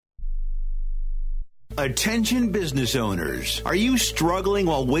Attention business owners. Are you struggling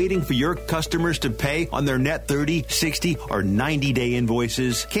while waiting for your customers to pay on their net 30, 60, or 90-day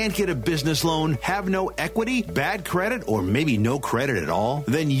invoices? Can't get a business loan? Have no equity? Bad credit? Or maybe no credit at all?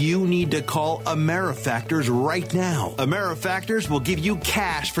 Then you need to call AmeriFactors right now. AmeriFactors will give you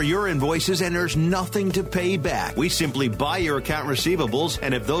cash for your invoices and there's nothing to pay back. We simply buy your account receivables,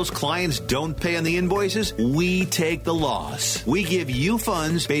 and if those clients don't pay on the invoices, we take the loss. We give you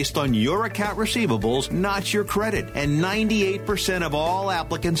funds based on your account receivables, not your credit. And 98% of all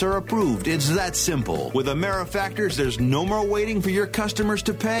applicants are approved. It's that simple. With AmeriFactors, there's no more waiting for your customers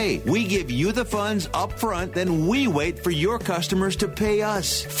to pay. We give you the funds up front, then we wait for your customers to pay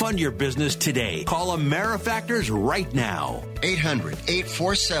us. Fund your business today. Call AmeriFactors right now.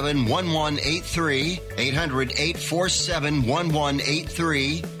 800-847-1183.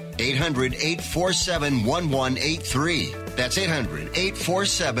 800-847-1183. 800-847-1183. That's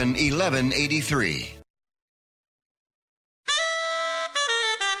 800-847-1183.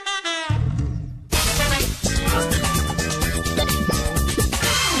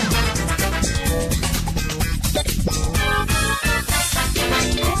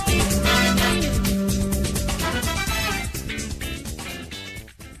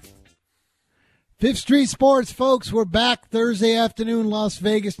 Fifth Street Sports, folks. We're back Thursday afternoon, Las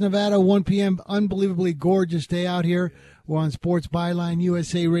Vegas, Nevada, 1 p.m. Unbelievably gorgeous day out here. We're on Sports Byline,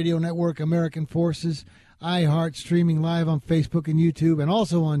 USA Radio Network, American Forces, iHeart, streaming live on Facebook and YouTube, and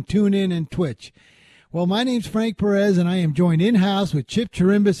also on TuneIn and Twitch. Well, my name's Frank Perez, and I am joined in-house with Chip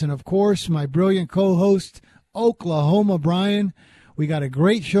Chirimbus and, of course, my brilliant co-host, Oklahoma Brian. We got a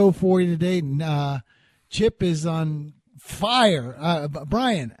great show for you today. Chip is on fire.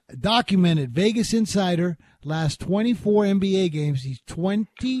 Brian, documented Vegas Insider, last 24 NBA games. He's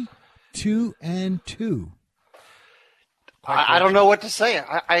 22-2. I don't know what to say.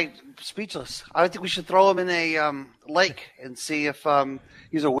 I'm speechless. I think we should throw him in a lake and see if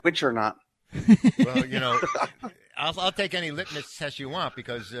he's a witch or not. Well, I'll take any litmus test you want,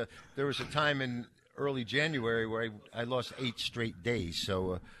 because there was a time in early January where I lost 8 straight days,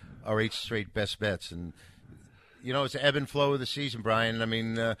 so our 8 straight best bets. And it's the ebb and flow of the season, Brian. I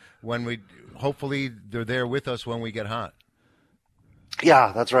mean, hopefully they're there with us when we get hot.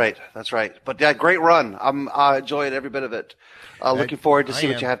 Yeah, that's right. That's right. But yeah, great run. I enjoyed every bit of it. Looking forward to see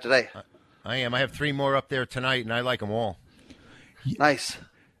what you have today. I am. I have 3 more up there tonight, and I like them all. Nice.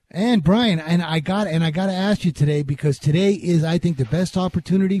 And Brian, I got to ask you today, because today is, I think, the best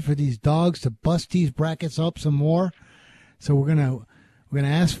opportunity for these dogs to bust these brackets up some more. So we're gonna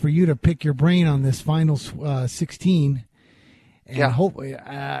ask for you to pick your brain on this final 16, and hopefully,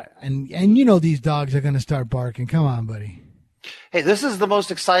 and these dogs are gonna start barking. Come on, buddy. Hey, this is the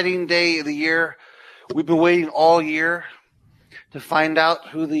most exciting day of the year. We've been waiting all year to find out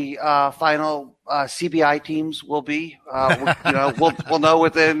who the final CBI teams will be. We'll know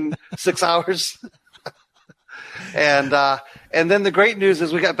within 6 hours. And then the great news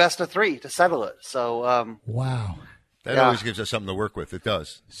is we got best of 3 to settle it. So wow. That always gives us something to work with. It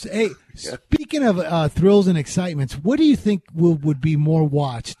does. So, hey, speaking of thrills and excitements, what do you think would be more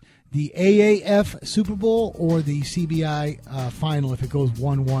watched? The AAF Super Bowl or the CBI final if it goes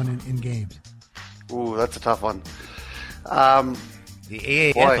 1-1 in games? Ooh, that's a tough one. The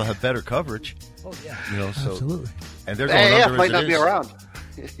AAF will have better coverage. Oh, yeah. Absolutely. And the AAF might not be around.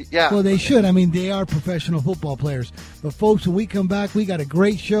 Yeah. Well, they should. I mean, they are professional football players. But, folks, when we come back, we got a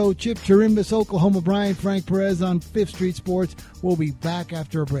great show. Chip Chirimbus, Oklahoma Brian, Frank Perez on Fifth Street Sports. We'll be back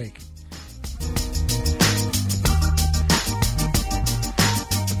after a break.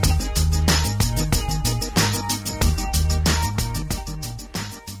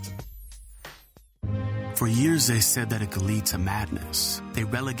 For years, they said that it could lead to madness. They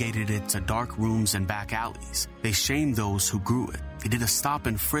relegated it to dark rooms and back alleys. They shamed those who grew it. They did a stop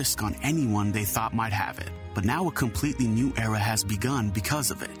and frisk on anyone they thought might have it. But now a completely new era has begun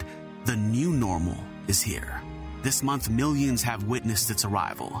because of it. The new normal is here. This month, millions have witnessed its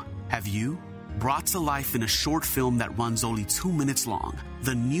arrival. Have you? Brought to life in a short film that runs only 2 minutes long,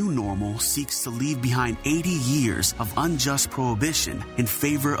 the new normal seeks to leave behind 80 years of unjust prohibition in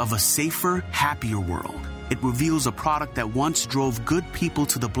favor of a safer, happier world. It reveals a product that once drove good people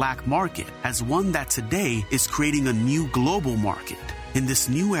to the black market as one that today is creating a new global market. In this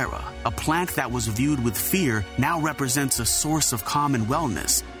new era, a plant that was viewed with fear now represents a source of calm and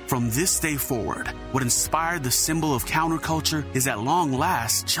wellness. From this day forward, what inspired the symbol of counterculture is at long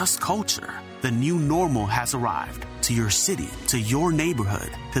last just culture. The new normal has arrived to your city, to your neighborhood,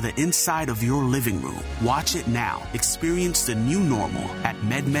 to the inside of your living room. Watch it now. Experience the new normal at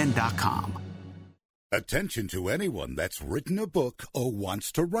medmen.com. Attention to anyone that's written a book or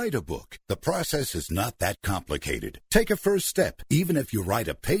wants to write a book. The process is not that complicated. Take a first step. Even if you write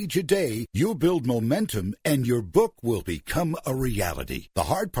a page a day, you'll build momentum and your book will become a reality. The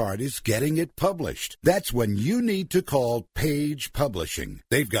hard part is getting it published. That's when you need to call Page Publishing.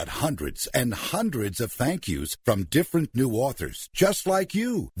 They've got hundreds and hundreds of thank yous from different new authors, just like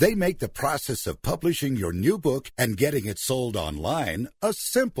you. They make the process of publishing your new book and getting it sold online a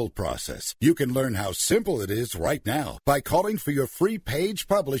simple process. You can learn how simple it is right now by calling for your free Page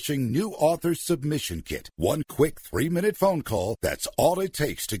Publishing New Author Submission Kit. One quick 3-minute phone call, that's all it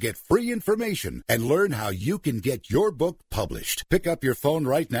takes to get free information and learn how you can get your book published. Pick up your phone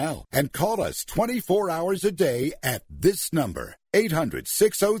right now and call us 24 hours a day at this number.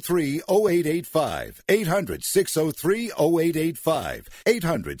 800-603-0885. 800-603-0885.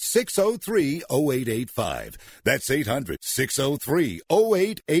 800-603-0885. That's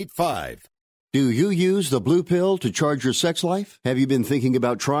 800-603-0885. Do you use the Blue Pill to charge your sex life? Have you been thinking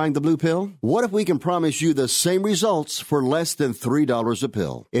about trying the Blue Pill? What if we can promise you the same results for less than $3 a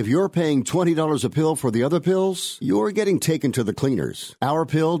pill? If you're paying $20 a pill for the other pills, you're getting taken to the cleaners. Our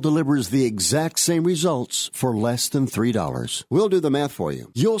pill delivers the exact same results for less than $3. We'll do the math for you.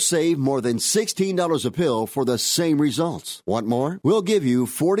 You'll save more than $16 a pill for the same results. Want more? We'll give you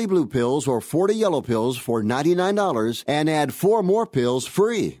 40 blue pills or 40 yellow pills for $99 and add 4 more pills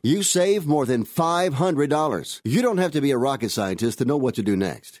free. You save more than $500. You don't have to be a rocket scientist to know what to do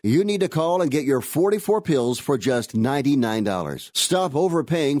next. You need to call and get your 44 pills for just $99. Stop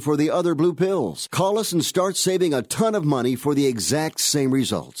overpaying for the other blue pills. Call us and start saving a ton of money for the exact same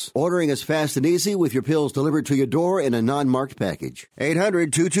results. Ordering is fast and easy with your pills delivered to your door in a non-marked package.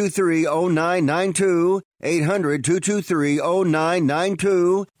 800-223-0992.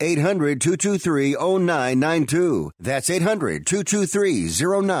 800-223-0992. 800-223-0992. That's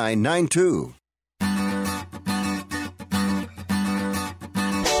 800-223-0992.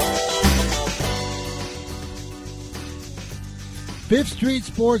 Fifth Street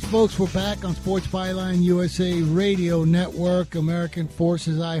Sports, folks. We're back on Sports Byline USA Radio Network, American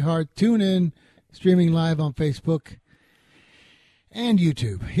Forces, iHeart, TuneIn, streaming live on Facebook and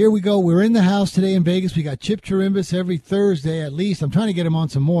YouTube. Here we go. We're in the house today in Vegas. We got Chip Chirimbus every Thursday at least. I'm trying to get him on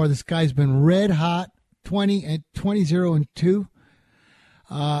some more. This guy's been red hot, 20-0-2.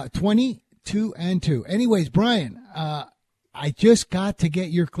 22-2. Anyways, Brian, I just got to get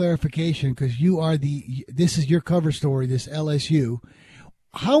your clarification because this is your cover story, this LSU.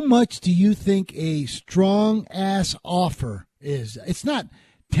 How much do you think a strong ass offer is? It's not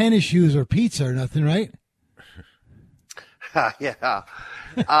tennis shoes or pizza or nothing, right? Yeah.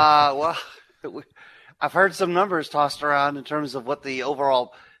 Well, I've heard some numbers tossed around in terms of what the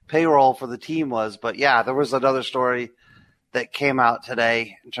overall payroll for the team was, but yeah, there was another story that came out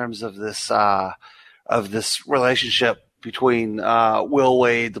today in terms of this relationship between Will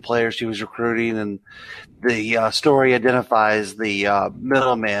Wade, the players he was recruiting, and the story identifies the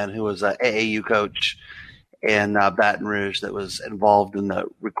middleman who was an AAU coach in Baton Rouge that was involved in the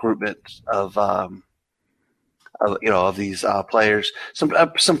recruitment of these players.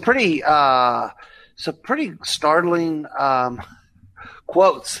 Some pretty startling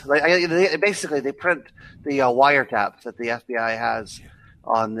quotes. They print the wiretaps that the FBI has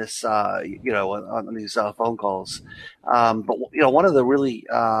on this, on these phone calls. But one of the really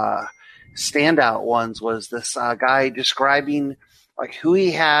standout ones was this guy describing like who he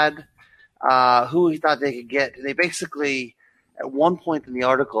had, who he thought they could get. They basically, at one point in the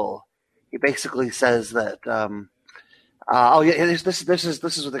article, he basically says that.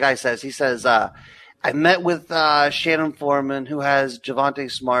 This is what the guy says. He says, "I met with Shannon Foreman, who has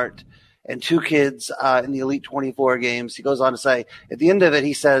Javonte Smart and 2 kids in the Elite 24 games." He goes on to say, at the end of it,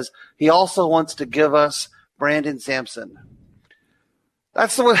 he says he also wants to give us Brandon Sampson.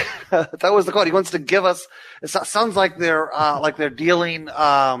 That's the way, that was the quote. He wants to give us. It sounds like they're dealing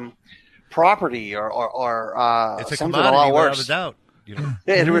property or it's a something commodity, a lot worse. Without a doubt.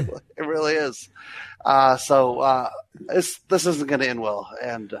 It really is. This isn't going to end well,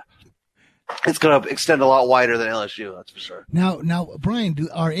 and it's going to extend a lot wider than LSU. That's for sure. Now, Brian,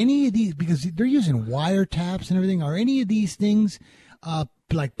 are any of these, because they're using wiretaps and everything, are any of these things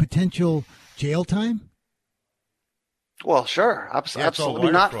like potential jail time? Well, sure,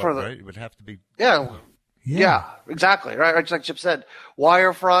 absolutely not for the. Right? It would have to be. Yeah, exactly. Right, just like Chip said,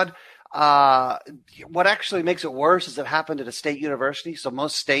 wire fraud. What actually makes it worse is it happened at a state university. So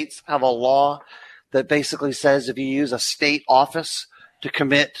most states have a law that basically says if you use a state office to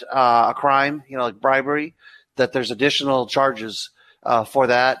commit a crime, like bribery, that there's additional charges for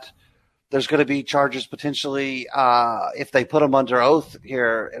that. there's going to be charges potentially if they put him under oath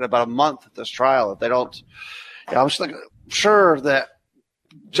here in about a month at this trial. If they don't, I'm sure that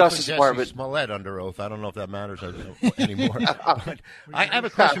Justice Department. Smollett under oath. I don't know if that matters anymore. But I have a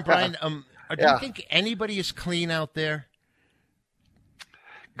question, Brian. Do you think anybody is clean out there?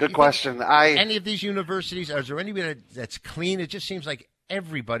 Good question. Any of these universities, is there anybody that's clean? It just seems like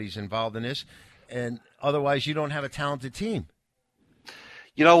everybody's involved in this, and otherwise you don't have a talented team.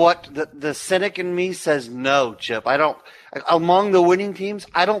 You know what? The cynic in me says no, Chip. Among the winning teams,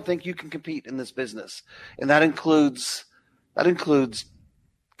 I don't think you can compete in this business. And that includes, I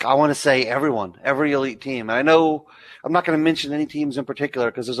want to say everyone, every elite team. And I know I'm not going to mention any teams in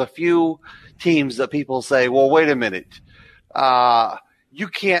particular because there's a few teams that people say, well, wait a minute. You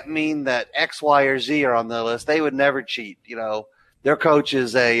can't mean that X, Y, or Z are on the list. They would never cheat. Their coach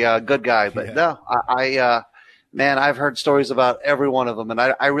is a good guy. But no, man, I've heard stories about every one of them. And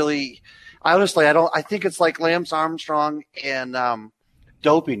I honestly, I think it's like Lance Armstrong and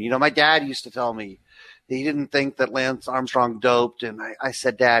doping. My dad used to tell me he didn't think that Lance Armstrong doped. And I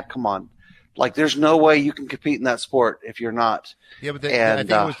said, Dad, come on. Like, there's no way you can compete in that sport if you're not. Yeah, but I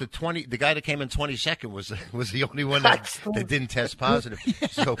think it was the guy that came in 22nd was the only one that didn't test positive.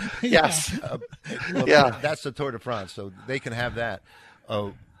 So yes, that's the Tour de France, so they can have that.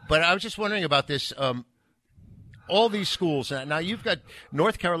 But I was just wondering about this. All these schools now, you've got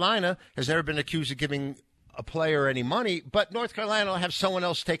North Carolina has never been accused of giving a player any money, but North Carolina will have someone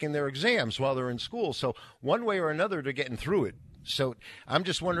else taking their exams while they're in school. So one way or another, they're getting through it. So I'm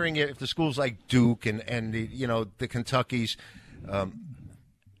just wondering if the schools like Duke and the the Kentuckys,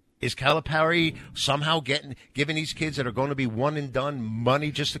 is Calipari somehow giving these kids that are going to be one and done money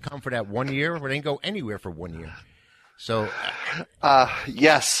just to come for that 1 year, or they can go anywhere for 1 year? So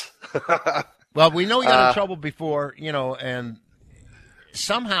yes. Well, we know you got in trouble before, and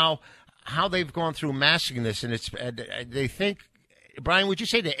somehow how they've gone through masking this, and they think, Brian, would you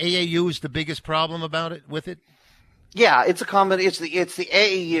say the AAU is the biggest problem with it? Yeah, it's a combination. It's the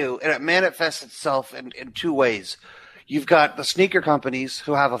AAU, and it manifests itself in two ways. You've got the sneaker companies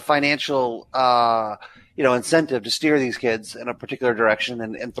who have a financial, incentive to steer these kids in a particular direction,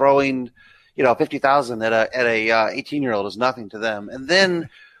 and throwing, $50,000 at a 18-year-old is nothing to them. And then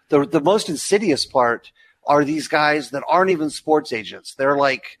the most insidious part are these guys that aren't even sports agents. They're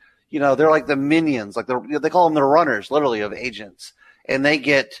like, they're like the minions, like they call them the runners, literally, of agents, and they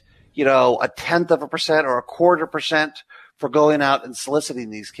get 0.1% or 0.25% for going out and soliciting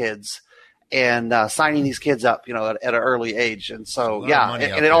these kids and signing these kids up, at an early age. And so,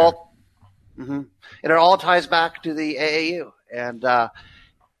 and it all ties back to the AAU. And, as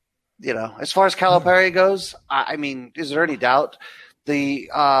far as Calipari goes, I mean, is there any doubt?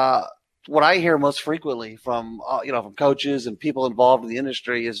 What I hear most frequently from coaches and people involved in the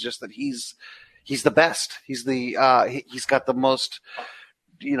industry is just that he's the best. He's he's got the most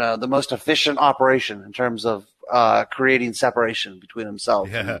efficient operation in terms of creating separation between himself.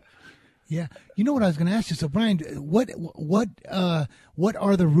 Yeah. You know what I was going to ask you? So, Brian, what are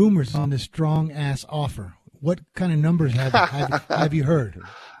the rumors on this strong ass offer? What kind of numbers have you heard?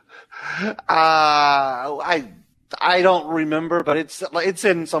 I don't remember, but it's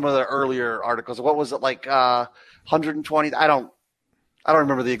in some of the earlier articles. What was it, like 120? I don't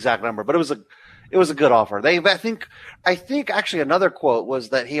remember the exact number, but it was a good offer. I think actually another quote was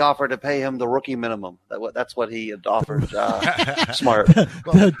that he offered to pay him the rookie minimum. That's what he had offered. Smart.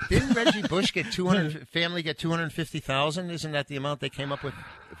 Well, didn't Reggie Bush get $250,000? Isn't that the amount they came up with?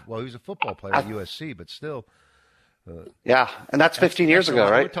 Well, he was a football player at USC, but still. Yeah, and that's 15 years ago,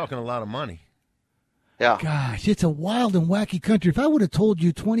 right? We're talking a lot of money. Yeah. Gosh, it's a wild and wacky country. If I would have told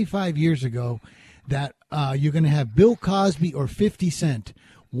you 25 years ago that you're going to have Bill Cosby or 50 Cent,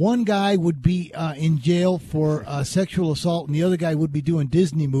 one guy would be in jail for sexual assault and the other guy would be doing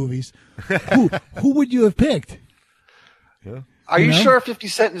Disney movies, who would you have picked? Yeah. Are you sure 50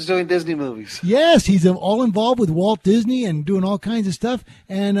 Cent is doing Disney movies? Yes, he's all involved with Walt Disney and doing all kinds of stuff.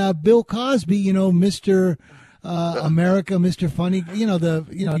 And Bill Cosby, Mr. America, Mr. Funny,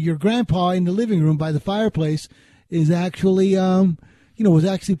 your grandpa in the living room by the fireplace is actually, was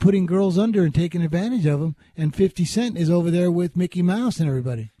actually putting girls under and taking advantage of them. And 50 Cent is over there with Mickey Mouse and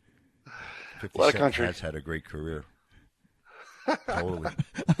everybody. 50 Cent has had a great career. Totally.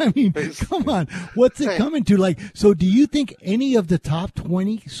 I mean, come on. What's it coming to? Like, so do you think any of the top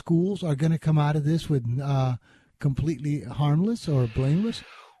 20 schools are going to come out of this with completely harmless or blameless?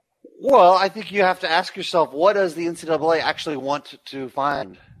 Well, I think you have to ask yourself, what does the NCAA actually want to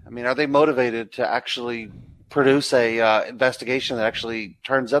find? I mean, are they motivated to actually produce a investigation that actually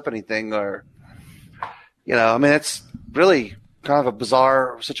turns up anything? Or, it's really kind of a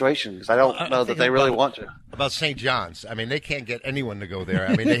bizarre situation because I don't know that they really want to. About St. John's, I mean, they can't get anyone to go there.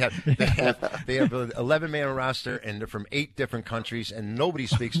 I mean, they have an 11-man roster, and they're from 8 different countries, and nobody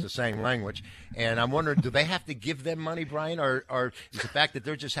speaks the same language. And I'm wondering, do they have to give them money, Brian, or is the fact that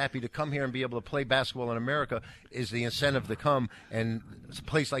they're just happy to come here and be able to play basketball in America is the incentive to come? And a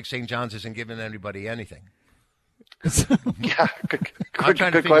place like St. John's isn't giving anybody anything. Yeah, I'm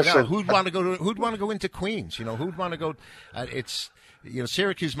trying to figure question. it out. Who'd want to go into Queens? You know, who'd want to go?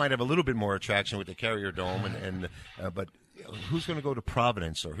 Syracuse might have a little bit more attraction with the Carrier Dome, but who's going to go to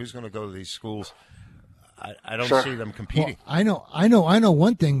Providence or who's going to go to these schools? I don't see them competing. Well, I know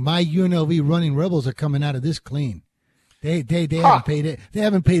one thing. My UNLV Running Rebels are coming out of this clean. They haven't paid it. They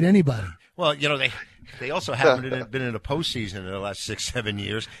haven't paid anybody. Well, you know, they also haven't been in a postseason in the last 6-7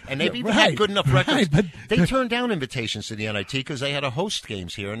 years, and they've even had good enough records. But they turned down invitations to the NIT because they had to host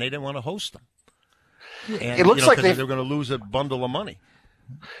games here, and they didn't want to host them. And, it looks like they're going to lose a bundle of money.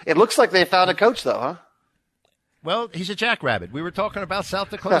 It looks like they found a coach, though, huh? Well, he's a jackrabbit. We were talking about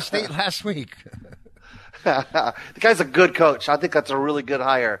South Dakota State last week. The guy's a good coach. I think that's a really good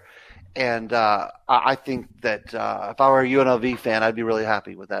hire. And I think that if I were a UNLV fan, I'd be really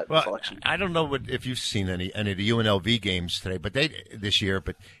happy with that selection. I don't know if you've seen any of the UNLV games today, but this year,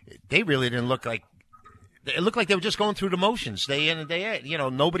 but they really didn't look like. It looked like they were just going through the motions day in and day out. You know,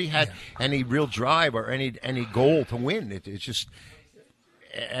 nobody had any real drive or any goal to win.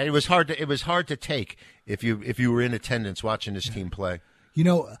 It was hard to take if you were in attendance watching this team play. You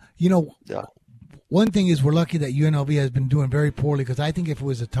know. Yeah. One thing is we're lucky that UNLV has been doing very poorly because I think if it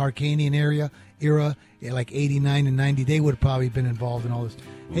was a Tarkanian era like 89 and 90, they would have probably been involved in all this.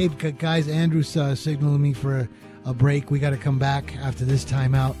 Hey, guys, Andrew's signaling me for a break. We got to come back after this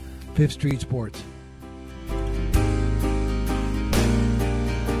timeout. Fifth Street Sports.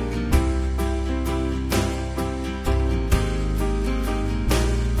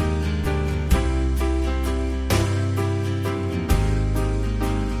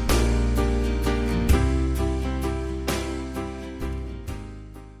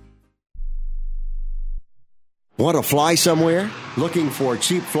 Want to fly somewhere? Looking for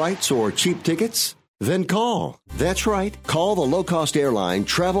cheap flights or cheap tickets? Then call. That's right. Call the low-cost airline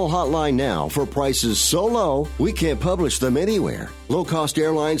travel hotline now for prices so low we can't publish them anywhere. Low Cost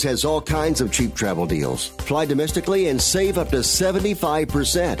Airlines has all kinds of cheap travel deals. Fly domestically and save up to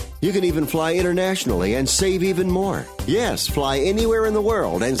 75%. You can even fly internationally and save even more. Yes, fly anywhere in the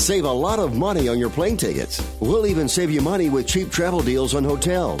world and save a lot of money on your plane tickets. We'll even save you money with cheap travel deals on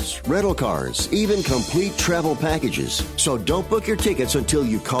hotels, rental cars, even complete travel packages. So don't book your tickets until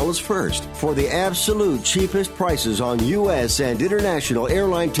you call us first for the absolute cheapest prices on U.S. and international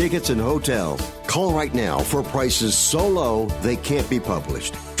airline tickets and hotels. Call right now for prices so low they can't be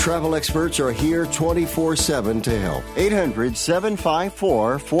published. Travel experts are here 24/7 to help.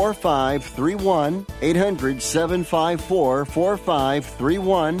 800-754-4531.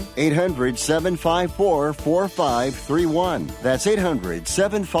 800-754-4531. 800-754-4531. That's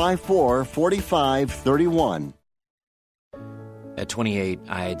 800-754-4531. At 28,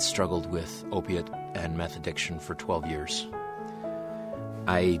 I had struggled with opiate and meth addiction for 12 years.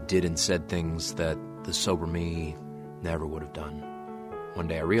 I did and said things that the sober me never would have done. One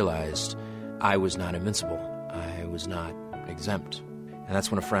day I realized I was not invincible. I was not exempt. And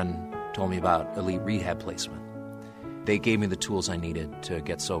that's when a friend told me about Elite Rehab Placement. They gave me the tools I needed to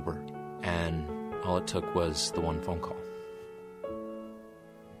get sober, and all it took was the one phone call.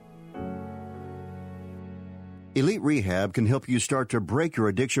 Elite Rehab can help you start to break your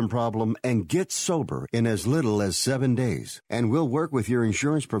addiction problem and get sober in as little as 7 days. And we'll work with your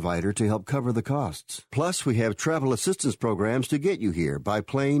insurance provider to help cover the costs. Plus, we have travel assistance programs to get you here by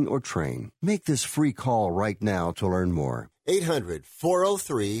plane or train. Make this free call right now to learn more.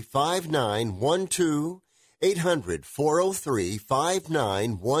 800-403-5912.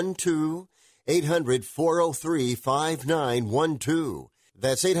 800-403-5912. 800-403-5912.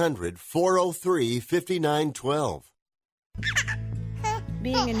 That's 800-403-5912.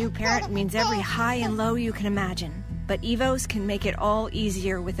 Being a new parent means every high and low you can imagine. But Evos can make it all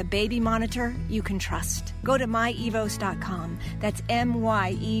easier with a baby monitor you can trust. Go to myevos.com. That's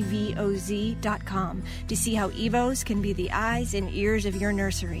MYEVOZ.com to see how Evos can be the eyes and ears of your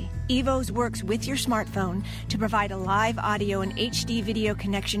nursery. Evos works with your smartphone to provide a live audio and HD video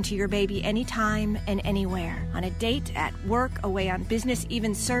connection to your baby anytime and anywhere. On a date, at work, away on business,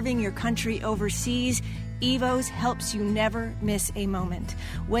 even serving your country overseas, Evos helps you never miss a moment.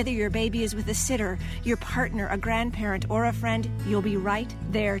 Whether your baby is with a sitter, your partner, a grandparent, or a friend, you'll be right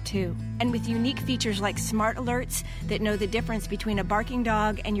there too. And with unique features like smart alerts that know the difference between a barking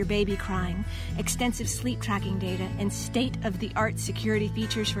dog and your baby crying, extensive sleep tracking data, and state-of-the-art security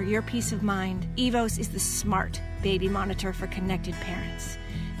features for your peace of mind, Evos is the smart baby monitor for connected parents.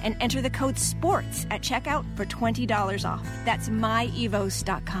 And enter the code SPORTS at checkout for $20 off. That's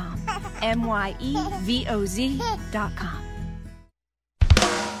myevos.com. MYEVOZ.com.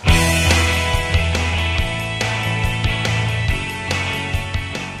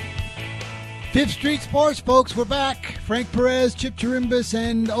 Fifth Street Sports, folks, we're back. Frank Perez, Chip Chirimbus,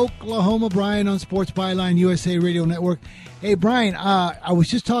 and Oklahoma Brian on Sports Byline USA Radio Network. Hey, Brian, I was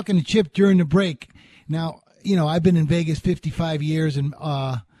just talking to Chip during the break. Now, you know, I've been in Vegas 55 years, and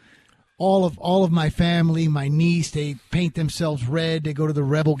all of my family, my niece, they paint themselves red. They go to the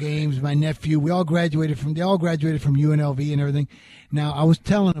Rebel games. My nephew, they all graduated from UNLV and everything. Now, I was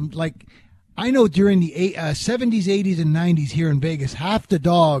telling them, like, I know during the 70s, 80s, and 90s here in Vegas, half the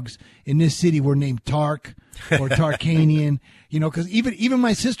dogs in this city were named Tark or Tarkanian. You know, because even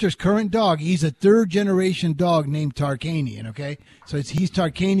my sister's current dog, he's a third-generation dog named Tarkanian, okay? So he's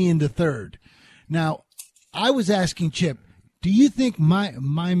Tarkanian the third. Now, I was asking Chip, do you think my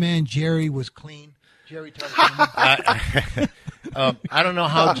man Jerry was clean? Jerry Tarkanian? I don't know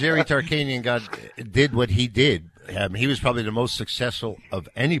how Jerry Tarkanian did what he did. He was probably the most successful of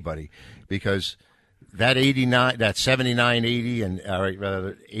anybody because that 79-80 and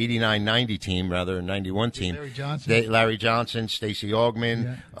 89-90 team, rather 91 team, Larry Johnson, Stacey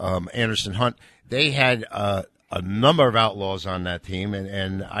Augmon, Anderson Hunt, they had a number of outlaws on that team,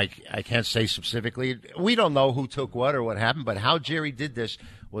 and I can't say specifically. We don't know who took what or what happened, but how Jerry did this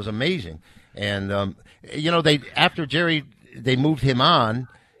was amazing. And, after Jerry, they moved him on.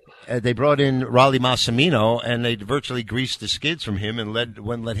 They brought in Raleigh Massimino, and they virtually greased the skids from him and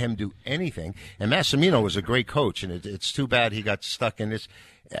wouldn't let him do anything. And Massimino was a great coach, and it's too bad he got stuck in this.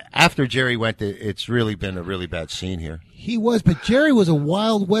 After Jerry went, it's really been a really bad scene here. He was, but Jerry was a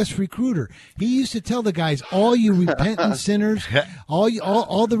Wild West recruiter. He used to tell the guys, all you repentant sinners,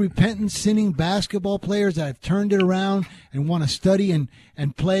 all the repentant sinning basketball players that have turned it around and want to study and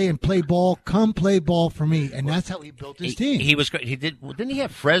play ball, come play ball for me. And that's how he built his team. He was great. Didn't he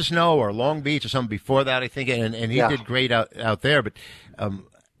have Fresno or Long Beach or something before that, I think? And he did great out there. But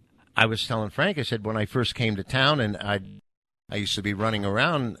I was telling Frank, I said, when I first came to town, and I used to be running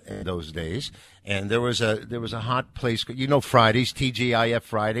around in those days, and there was a hot place, Fridays, TGIF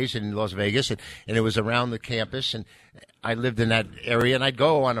Fridays in Las Vegas, and it was around the campus, and I lived in that area, and I'd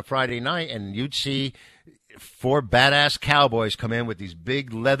go on a Friday night, and you'd see 4 badass cowboys come in with these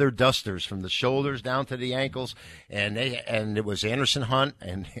big leather dusters from the shoulders down to the ankles, and it was Anderson Hunt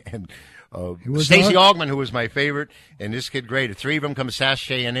and Stacey Augmon, who was my favorite, and this kid great. The 3 of them come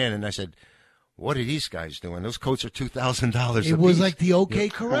sashaying in, and I said, what are these guys doing? Those coats are $2,000. It was like the OK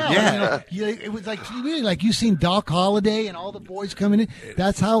Corral. Yeah. It was like you seen Doc Holliday and all the boys coming in.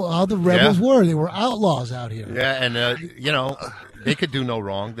 That's how the Rebels were. They were outlaws out here. Yeah, and they could do no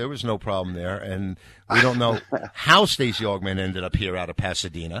wrong. There was no problem there, and we don't know how Stacey Augmon ended up here out of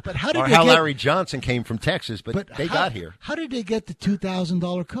Pasadena, or how Larry Johnson came from Texas, but they got here. How did they get the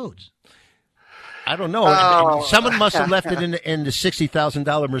 $2,000 coats? I don't know. Someone must have left it in the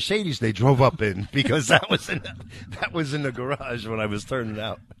 $60,000 Mercedes they drove up in, because that was in the garage when I was turning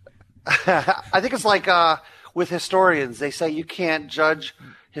out. I think it's like with historians. They say you can't judge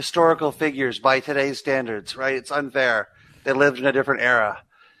historical figures by today's standards, right? It's unfair. They lived in a different era.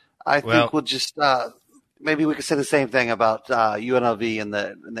 I think we'll just maybe we could say the same thing about UNLV in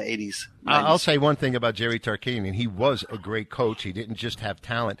the 80s. 90s. I'll say one thing about Jerry Tarkanian. He was a great coach. He didn't just have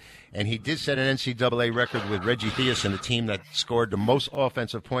talent. And he did set an NCAA record with Reggie Theus and a team that scored the most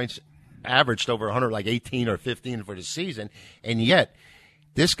offensive points, averaged over 100, like 18 or 15 for the season. And yet,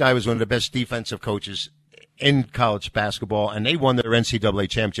 this guy was one of the best defensive coaches in college basketball, and they won their NCAA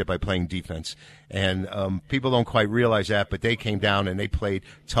championship by playing defense. And people don't quite realize that, but they came down and they played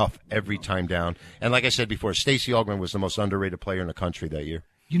tough every time down. And like I said before, Stacey Augmon was the most underrated player in the country that year.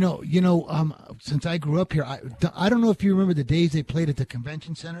 Since I grew up here, I don't know if you remember the days they played at the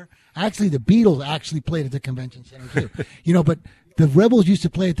convention center. Actually, the Beatles actually played at the convention center too. But the Rebels used to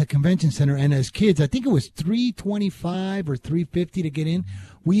play at the convention center, and as kids, I think it was $325 or $350 to get in.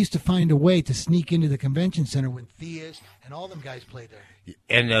 We used to find a way to sneak into the convention center when Theus and all them guys played there.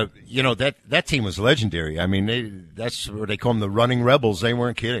 And that team was legendary. I mean, that's what they call them, the Running Rebels. They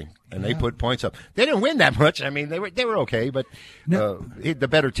weren't kidding. and they put points up. They didn't win that much. I mean, they were okay, but the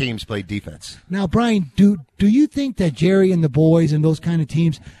better teams played defense. Now, Brian, do you think that Jerry and the boys and those kind of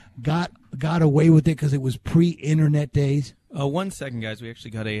teams got away with it because it was pre-internet days? 1 second, guys. We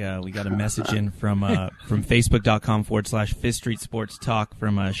actually got a message in from Facebook.com/Fifth Street Sports Talk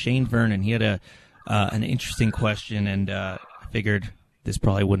from Shane Vernon. He had an interesting question, and I figured this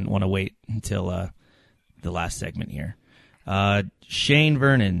probably wouldn't want to wait until the last segment here. Shane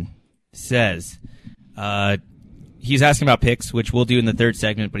Vernon says he's asking about picks, which we'll do in the third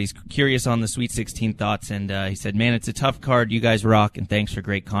segment, but he's curious on the Sweet 16 thoughts, and he said, man, it's a tough card. You guys rock, and thanks for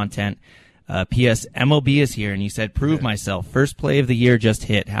great content. P.S. MLB is here, and he said, prove myself. First play of the year just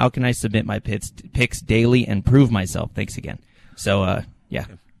hit. How can I submit my picks daily and prove myself? Thanks again. So, yeah.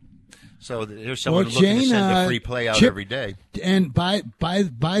 So there's someone looking to send a free play out Chip, every day. And by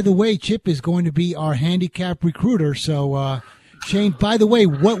the way, Chip is going to be our handicap recruiter. So, Shane, by the way,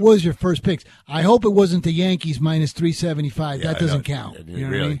 what was your first picks? I hope it wasn't the Yankees minus 375. Yeah, that doesn't count. You know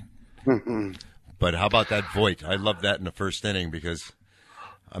really. What I mean? But how about that Voit? I love that in the first inning because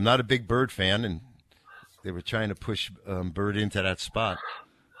I'm not a big Bird fan, and they were trying to push Bird into that spot.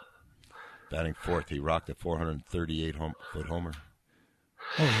 Batting fourth, he rocked a 438-foot homer.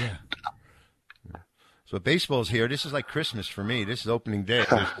 Oh, yeah. So baseball's here. This is like Christmas for me. This is opening day.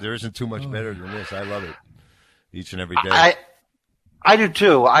 There isn't too much better than this. I love it each and every day. I do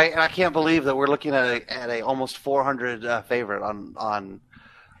too. I can't believe that we're looking at a almost 400 favorite on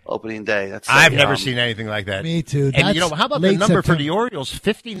opening day. I've never seen anything like that. Me too. And how about the number September for the Orioles?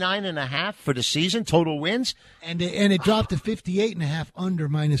 59.5 for the season, total wins? And it dropped to 58.5 under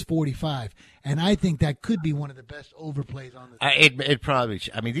minus 45. And I think that could be one of the best overplays on the It probably.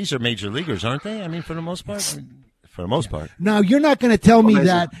 I mean, these are major leaguers, aren't they? I mean, for the most part. For the most part. Now, you're not going to tell me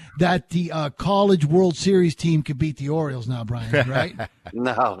that the College World Series team could beat the Orioles now, Brian, right?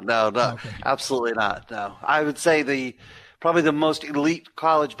 No. Okay. Absolutely not. No. I would say probably the most elite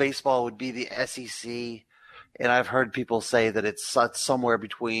college baseball would be the SEC, and I've heard people say that it's somewhere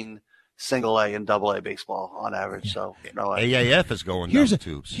between single A and double A baseball on average. Yeah. So AAF is going down the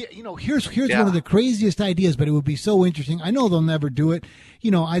tubes. Here's one of the craziest ideas, but it would be so interesting. I know they'll never do it.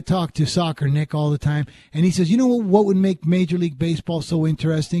 I talk to Soccer Nick all the time, and he says, what would make Major League Baseball so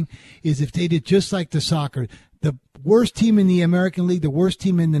interesting is if they did just like the soccer. The worst team in the American League, the worst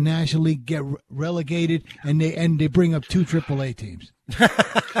team in the National League get relegated, and they bring up 2 AAA teams.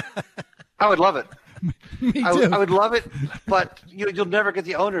 I would love it. Me too. I would love it, but you'll never get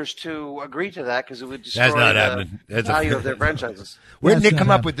the owners to agree to that because it would destroy the value of their franchises. Where did Nick come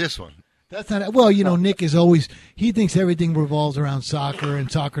up with this one? That's not well. Nick is always he thinks everything revolves around soccer,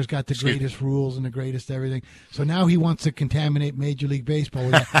 and soccer's got the greatest rules and the greatest everything. So now he wants to contaminate Major League Baseball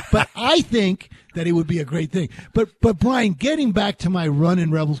with that. But I think that it would be a great thing. But Brian, getting back to my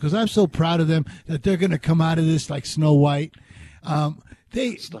running Rebels, because I'm so proud of them that they're going to come out of this like Snow White.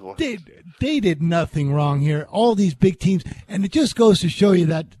 They did nothing wrong here. All these big teams, and it just goes to show you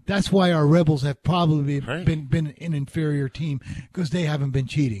that that's why our Rebels have probably been an inferior team because they haven't been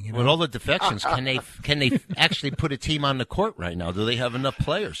cheating. With all the defections, can they actually put a team on the court right now? Do they have enough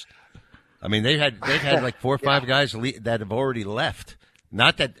players? I mean, they've had like 4 or 5 guys that have already left.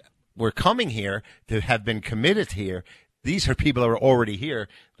 Not that we're coming here to have been committed here. These are people that are already here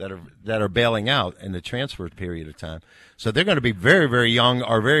that are bailing out in the transfer period of time. So they're going to be very, very young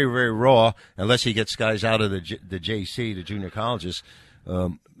or very, very raw unless he gets guys out of the JC, the junior colleges.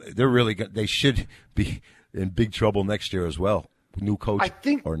 They should be in big trouble next year as well. New coach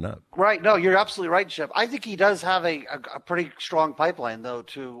or not. Right. No, you're absolutely right, Chip. I think he does have a pretty strong pipeline, though,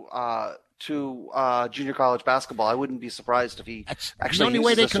 to junior college basketball. I wouldn't be surprised if he actually the only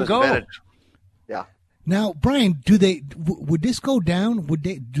way they can go. Advantage. Yeah. Now, Brian, would this go down? Would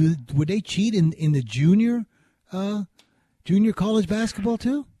they cheat in the junior college basketball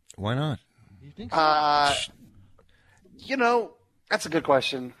too? Why not? You think so? That's a good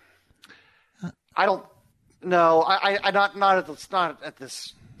question. I don't know. I not at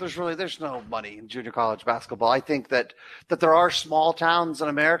this. There's no money in junior college basketball. I think that there are small towns in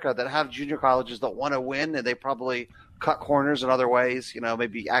America that have junior colleges that want to win, and they probably cut corners in other ways.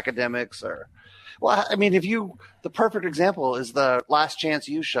 Maybe academics or. Well, I mean, the perfect example is the Last Chance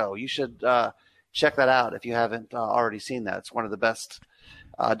U show. You should check that out if you haven't already seen that. It's one of the best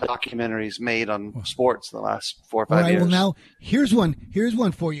documentaries made on sports in the last 4 or 5 years. Well, now here's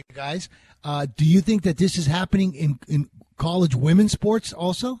one for you guys. Do you think that this is happening in college women's sports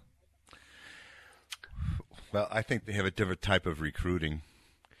also? Well, I think they have a different type of recruiting.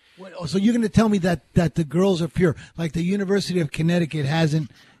 So you're going to tell me that the girls are pure, like the University of Connecticut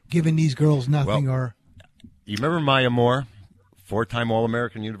hasn't given these girls nothing? You remember Maya Moore, 4-time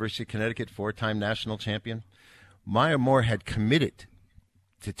All-American, University of Connecticut, 4-time national champion. Maya Moore had committed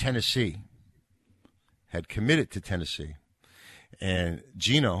to Tennessee. And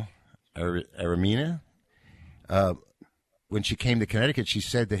Gino Aramina, when she came to Connecticut, she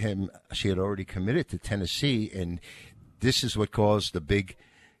said to him she had already committed to Tennessee, and this is what caused the big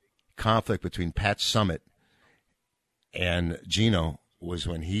conflict between Pat Summitt and Gino, was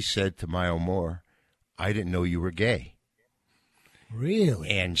when he said to Maya Moore, "I didn't know you were gay." Really?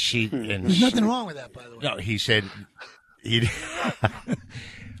 And she... And There's nothing wrong with that, by the way. No, he said... He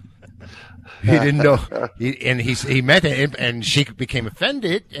didn't know, he met it, and she became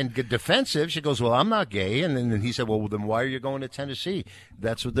offended and defensive. She goes, "Well, I'm not gay," and then he said, "Well, then why are you going to Tennessee?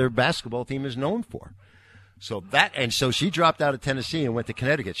 That's what their basketball team is known for." So she dropped out of Tennessee and went to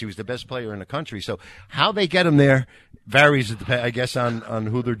Connecticut. She was the best player in the country. So how they get them there varies, I guess, on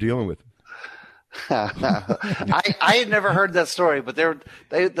who they're dealing with. I had never heard that story, but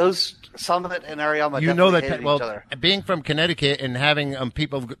those Summitt and Auriemma definitely hated each other. Being from Connecticut and having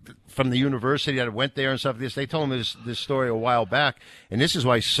people from the university that went there and stuff, they told me this story a while back, and this is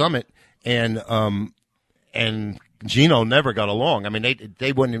why Summitt and Gino never got along. I mean,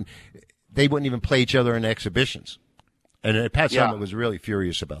 they wouldn't even play each other in exhibitions, and Pat Summitt was really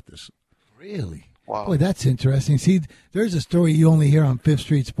furious about this. Really? Wow. Boy, that's interesting. See, there's a story you only hear on Fifth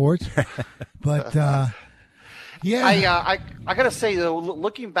Street Sports, but yeah. I gotta say though,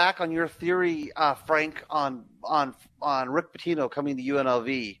 looking back on your theory, Frank, on Rick Pitino coming to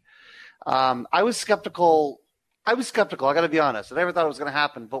UNLV, I was skeptical. I gotta be honest. I never thought it was gonna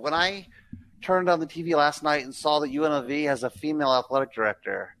happen, but when I turned on the TV last night and saw that UNLV has a female athletic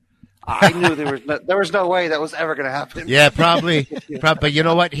director, I knew there was no way that was ever going to happen. Yeah, probably. But you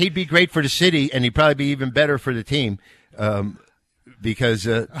know what? He'd be great for the city, and he'd probably be even better for the team, because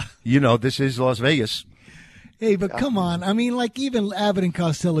this is Las Vegas. Hey, but come on! I mean, like even Abbott and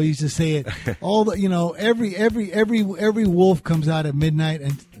Costello used to say it. Every wolf comes out at midnight,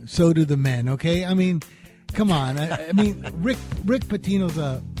 and so do the men. Okay, I mean, come on. I mean, Rick Pitino's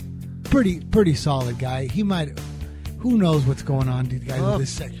a pretty solid guy. He might. Who knows what's going on, these guys, with this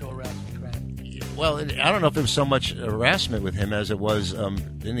sexual harassment crap? Well, I don't know if it was so much harassment with him as it was,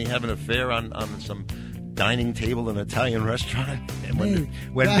 didn't he have an affair on some dining table in an Italian restaurant? And when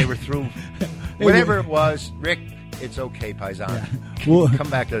they were through, whatever it was, Rick, it's okay, Paisan. Yeah.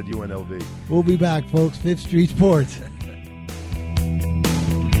 Come back to UNLV. We'll be back, folks. Fifth Street Sports.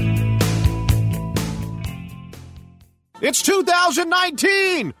 It's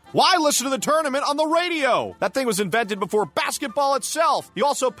 2019! Why listen to the tournament on the radio? That thing was invented before basketball itself. You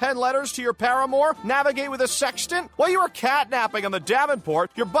also pen letters to your paramour, navigate with a sextant. While you were catnapping on the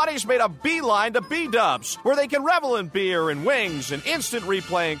Davenport, your buddies made a beeline to B-dubs, where they can revel in beer and wings and instant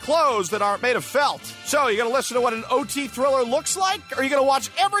replay and clothes that aren't made of felt. So, you gonna listen to what an OT thriller looks like? Or are you gonna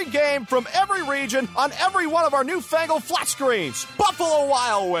watch every game from every region on every one of our newfangled flat screens? Buffalo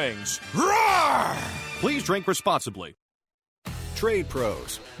Wild Wings! Roar! Please drink responsibly. Trade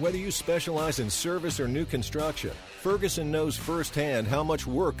pros. Whether you specialize in service or new construction, Ferguson knows firsthand how much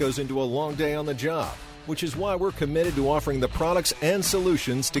work goes into a long day on the job, which is why we're committed to offering the products and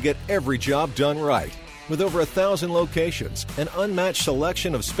solutions to get every job done right. With over 1,000 locations, an unmatched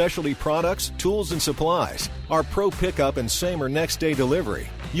selection of specialty products, tools, and supplies, our pro pickup and same or next day delivery,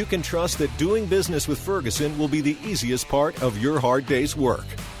 you can trust that doing business with Ferguson will be the easiest part of your hard day's work.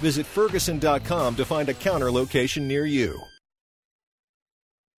 Visit Ferguson.com to find a counter location near you.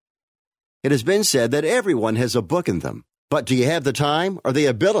 It has been said that everyone has a book in them. But do you have the time or the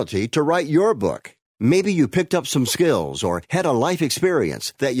ability to write your book? Maybe you picked up some skills or had a life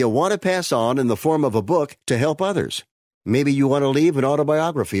experience that you want to pass on in the form of a book to help others. Maybe you want to leave an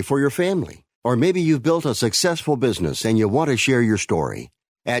autobiography for your family. Or maybe you've built a successful business and you want to share your story.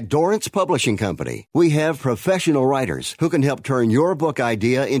 At Dorrance Publishing Company, we have professional writers who can help turn your book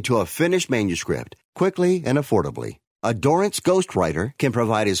idea into a finished manuscript quickly and affordably. A Dorrance ghostwriter can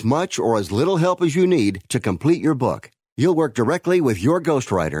provide as much or as little help as you need to complete your book. You'll work directly with your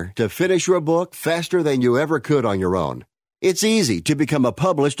ghostwriter to finish your book faster than you ever could on your own. It's easy to become a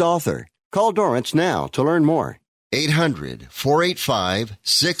published author. Call Dorrance now to learn more.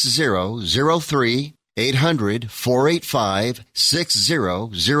 800-485-6003.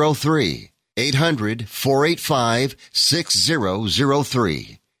 800-485-6003.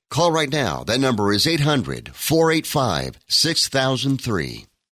 800-485-6003. Call right now. That number is 800-485-6003.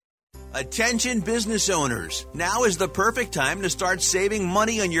 Attention business owners. Now is the perfect time to start saving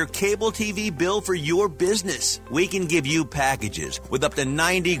money on your cable TV bill for your business. We can give you packages with up to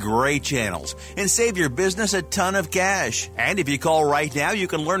 90 great channels and save your business a ton of cash. And if you call right now, you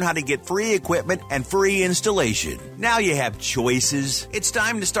can learn how to get free equipment and free installation. Now you have choices. It's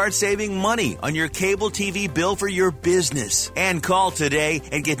time to start saving money on your cable TV bill for your business. And call today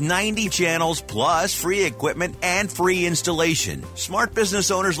and get 90 channels plus free equipment and free installation. Smart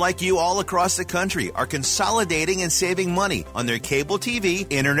business owners like you all across the country are consolidating and saving money on their cable TV,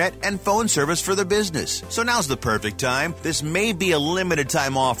 internet, and phone service for the business. So now's the perfect time. This may be a limited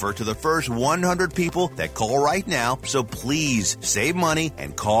time offer to the first 100 people that call right now. So please save money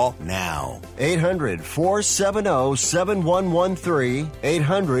and call now. 800-470-7113.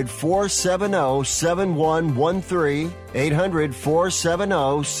 800-470-7113.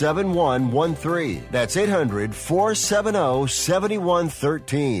 800-470-7113. That's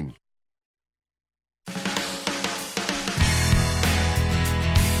 800-470-7113.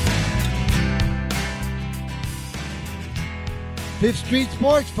 Fifth Street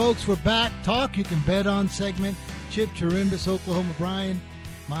Sports, folks, we're back. Talk You Can Bet On segment. Chip Chirimbus, Oklahoma Brian.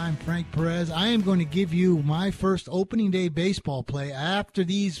 I'm Frank Perez. I am going to give you my first opening day baseball play after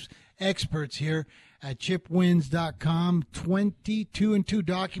these experts here at chipwins.com. 22-2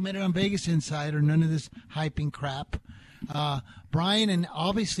 documented on Vegas Insider. None of this hyping crap. Brian, and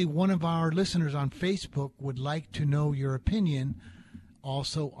obviously one of our listeners on Facebook would like to know your opinion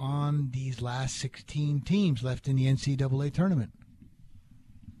also on these last 16 teams left in the NCAA tournament.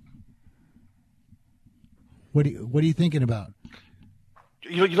 What are you thinking about?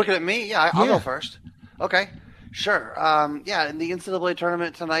 You looking at me? Yeah, I'll go first. Okay, sure. Yeah, in the NCAA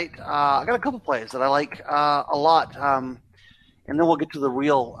tournament tonight, I got a couple plays that I like a lot, and then we'll get to the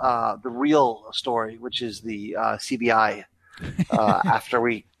real story, which is the CBI. After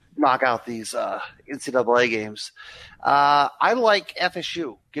we knock out these NCAA games, I like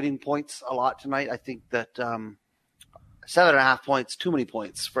FSU getting points a lot tonight. I think that 7.5 points, too many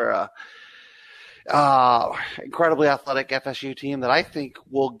points for incredibly athletic FSU team that I think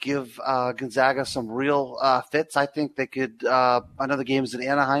will give Gonzaga some real fits. I think they could. I know the game is in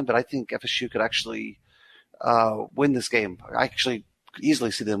Anaheim, but I think FSU could actually win this game. I actually easily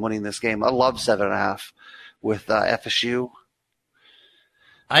see them winning this game. I love 7.5 with FSU.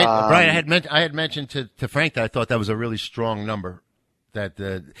 Brian, I had mentioned to Frank that I thought that was a really strong number.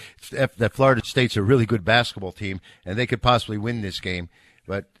 That Florida State's a really good basketball team, and they could possibly win this game.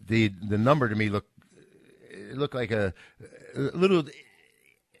 But the number to me looked like a little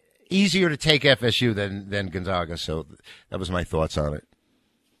easier to take FSU than Gonzaga. So that was my thoughts on it.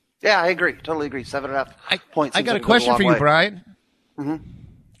 Yeah, I agree. Totally agree. 7.5 points. I got a question for you, Brian. Mm-hmm.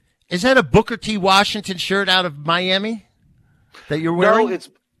 Is that a Booker T. Washington shirt out of Miami that you're wearing? No,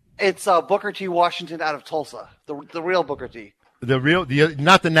 it's Booker T. Washington out of Tulsa. The real Booker T.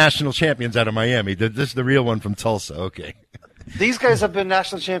 Not the national champions out of Miami. This is the real one from Tulsa. Okay. These guys have been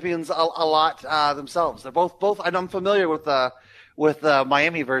national champions a lot themselves. They're both. I'm familiar with the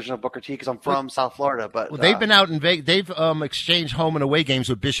Miami version of Booker T because I'm from South Florida. But they've been out in Vegas. They've exchanged home and away games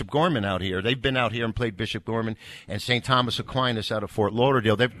with Bishop Gorman out here. They've been out here and played Bishop Gorman and St. Thomas Aquinas out of Fort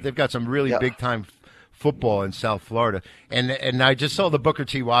Lauderdale. They've got some really big time football in South Florida. And I just saw the Booker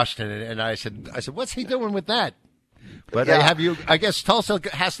T. Washington and I said, what's he doing with that? But I guess Tulsa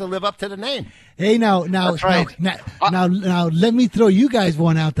has to live up to the name. Hey, now, right. now, let me throw you guys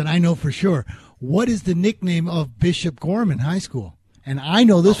one out that I know for sure. What is the nickname of Bishop Gorman High School? And I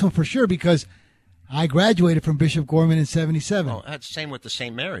know this one for sure because I graduated from Bishop Gorman in 77. Oh, that's the same with the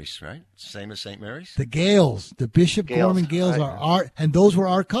St. Mary's, right? Same as St. Mary's? The Gales. The Bishop Gorman Gales are our, and those were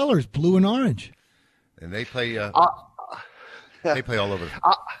our colors, blue and orange. And they play all over.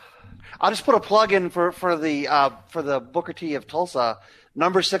 I'll just put a plug in for the Booker T of Tulsa,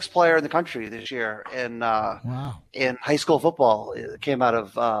 number 6 player in the country this year in high school football. It came out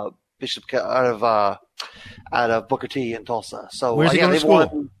of Booker T in Tulsa. So where's he going to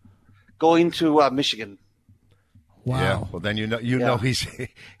school? Going to Michigan. Wow. Yeah. Well, then you know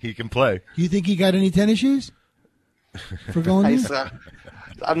he can play. You think he got any tennis shoes for going there?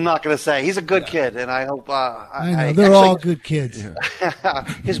 I'm not going to say. He's a good kid, and I hope. I know they're all good kids.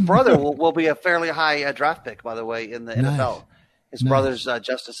 His brother will be a fairly high draft pick, by the way, in the NFL. His brother's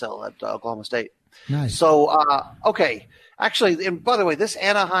Justice Hill at Oklahoma State. Nice. So, okay. Actually, and by the way, this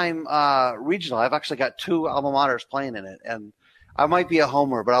Anaheim regional, I've actually got 2 alma maters playing in it, and I might be a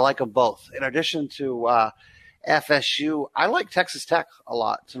homer, but I like them both. In addition to FSU, I like Texas Tech a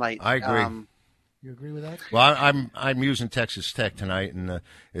lot tonight. I agree. You agree with that? Well, I'm using Texas Tech tonight, and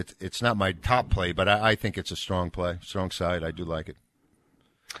it's not my top play, but I think it's a strong play, strong side. I do like it.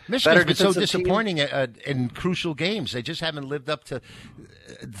 Michigan's been so disappointing in crucial games. They just haven't lived up to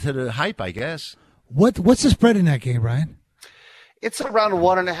the hype, I guess. What's the spread in that game, Brian? It's around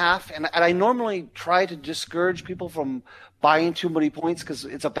 1.5, and I normally try to discourage people from buying too many points because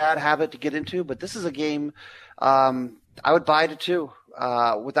it's a bad habit to get into. But this is a game I would buy to 2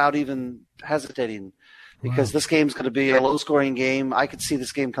 without even hesitating, because this game's going to be a low-scoring game. I could see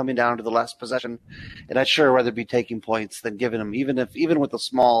this game coming down to the last possession, and I'd sure rather be taking points than giving them, even with a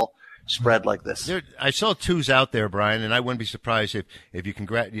small spread like this. I saw 2s out there, Brian, and I wouldn't be surprised if you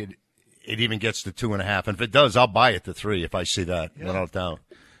it even gets to 2.5. And if it does, I'll buy it to 3 if I see that without doubt.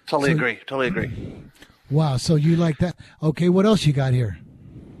 Totally agree. Wow, so you like that? Okay, what else you got here?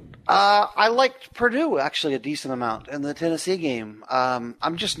 I liked Purdue actually a decent amount in the Tennessee game.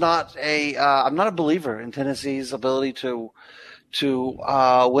 I'm just not I'm not a believer in Tennessee's ability to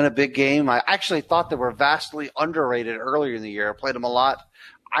win a big game. I actually thought they were vastly underrated earlier in the year. I played them a lot.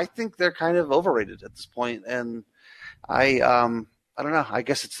 I think they're kind of overrated at this point, and I don't know. I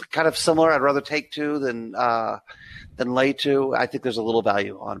guess it's kind of similar. I'd rather take 2 than lay 2. I think there's a little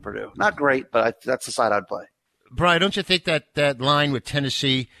value on Purdue. Not great, but that's the side I'd play. Brian, don't you think that line with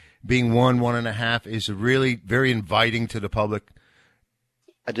Tennessee being 1.5 is really very inviting to the public?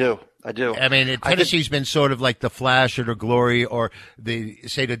 I do. I mean, Tennessee's been sort of like the flash or the glory or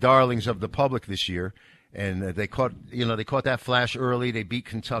the darlings of the public this year. And they caught that flash early. They beat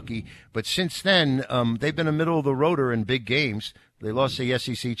Kentucky. But since then, they've been a middle-of-the-roader in big games. They lost the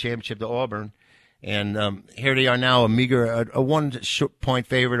SEC championship to Auburn. And here they are now, a meager, a 1-point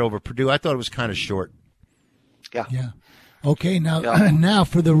favorite over Purdue. I thought it was kind of short. Yeah. Okay, now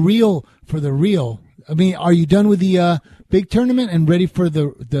for the real. I mean, are you done with the big tournament and ready for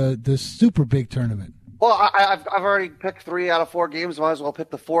the super big tournament? Well, I've already picked 3 out of 4 games. Might as well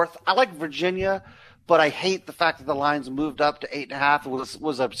pick the 4th. I like Virginia, but I hate the fact that the lines moved up to 8.5. It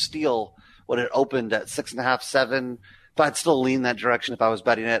was a steal when it opened at 6.5, 7. But I'd still lean that direction if I was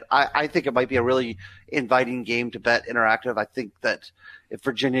betting it. I think it might be a really inviting game to bet interactive. I think that if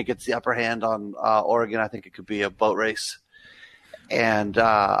Virginia gets the upper hand on Oregon, I think it could be a boat race. And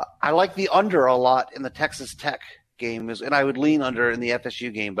I like the under a lot in the Texas Tech game, and I would lean under in the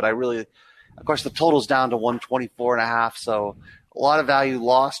FSU game. But of course, the total's down to 124.5, so a lot of value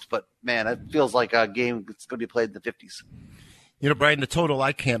lost. But man, it feels like a game that's going to be played in the 50s. You know, Brian, the total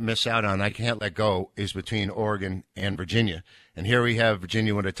I can't miss out on, I can't let go, is between Oregon and Virginia. And here we have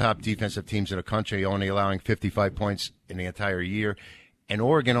Virginia, one of the top defensive teams in the country, only allowing 55 points in the entire year. And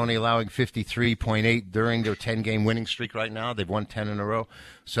Oregon only allowing 53.8 during their 10-game winning streak right now. They've won 10 in a row.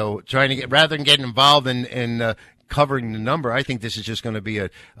 So rather than getting involved in covering the number, I think this is just going to be a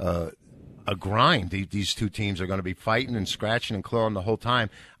grind. These two teams are going to be fighting and scratching and clawing the whole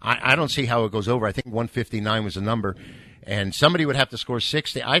time. I don't see how it goes over. I think 159 was the number. And somebody would have to score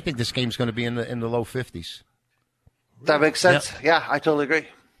 60. I think this game's going to be in the low 50s. That makes sense. Yeah, I totally agree.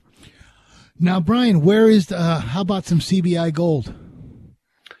 Now, Brian, where is how about some CBI Gold?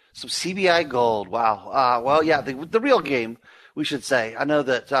 Some CBI Gold. Wow. Well, yeah, the real game, we should say. I know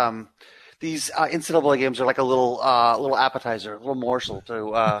that these NCAA games are like a little appetizer, a little morsel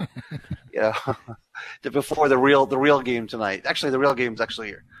to before the real game tonight. Actually, the real game's actually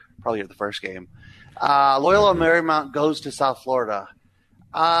here, probably the first game. Loyola Marymount goes to South Florida.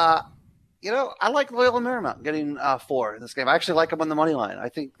 I like Loyola Marymount getting 4 in this game. I actually like them on the money line. I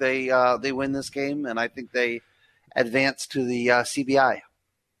think they win this game, and I think they advance to the CBI.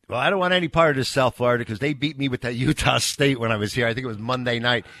 Well, I don't want any part of this South Florida because they beat me with that Utah State when I was here. I think it was Monday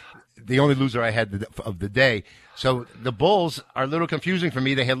night, the only loser I had of the day. So the Bulls are a little confusing for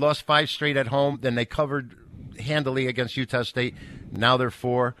me. They had lost 5 straight at home. Then they covered handily against Utah State. Now they're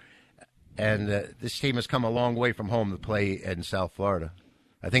 4. And this team has come a long way from home to play in South Florida.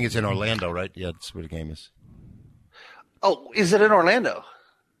 I think it's in Orlando, right? Yeah, that's where the game is. Oh, is it in Orlando?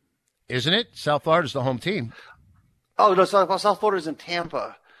 Isn't it? South Florida's the home team. Oh, no, South Florida's in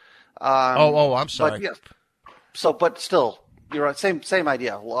Tampa. I'm sorry. But, yeah, but still, you're right. Same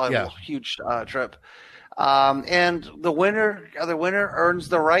idea. Huge trip. And the winner earns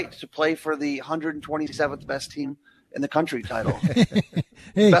the right to play for the 127th best team in the country title.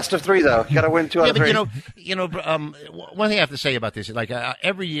 Hey. Best of 3, though. You got to win 2 out of 3. One thing I have to say about this, like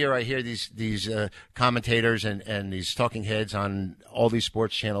every year I hear these commentators and these talking heads on all these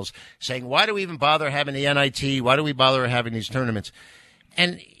sports channels saying, why do we even bother having the NIT? Why do we bother having these tournaments?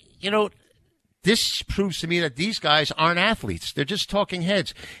 And, this proves to me that these guys aren't athletes. They're just talking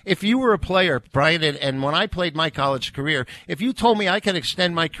heads. If you were a player, Brian, and when I played my college career, if you told me I could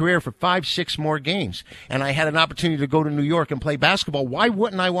extend my career for 5-6 more games and I had an opportunity to go to New York and play basketball, why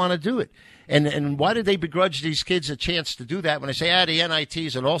wouldn't I want to do it? And why did they begrudge these kids a chance to do that when I say, the NIT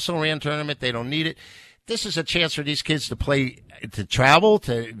is an also-ran tournament, they don't need it? This is a chance for these kids to play, to travel,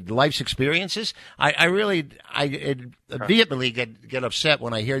 to life's experiences. I vehemently get upset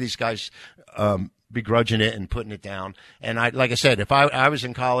when I hear these guys begrudging it and putting it down. And like I said, if I was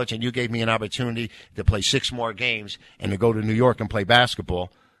in college and you gave me an opportunity to play 6 more games and to go to New York and play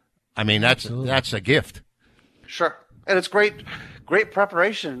basketball, I mean, that's a gift. Sure. And it's great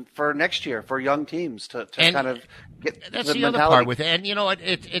preparation for next year for young teams to kind of get that's the other mentality. part with it. And,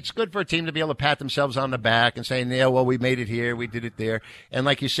 it's good for a team to be able to pat themselves on the back and say, yeah, well, we made it here, we did it there. And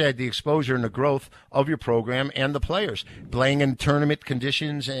like you said, the exposure and the growth of your program and the players. Playing in tournament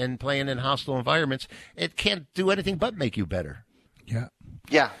conditions and playing in hostile environments, it can't do anything but make you better. Yeah.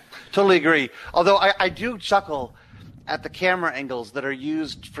 Yeah, totally agree. Although I do chuckle at the camera angles that are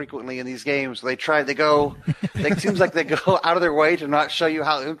used frequently in these games. It seems like they go out of their way to not show you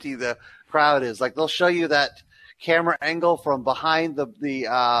how empty the crowd is. Like they'll show you that camera angle from behind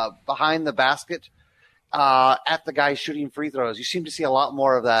the basket at the guy shooting free throws. You seem to see a lot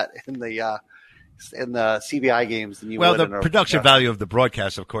more of that in the CBI games than you would. Well, the production value of the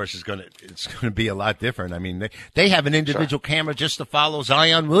broadcast, of course, it's going to be a lot different. I mean, they have an individual camera just to follow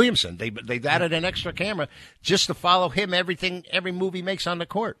Zion Williamson. They've added an extra camera just to follow him every move he makes on the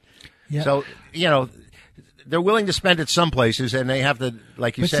court. Yeah. So they're willing to spend it some places, and they have to,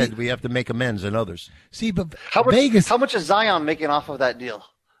 like you said, we have to make amends in others. See, but how much is Zion making off of that deal?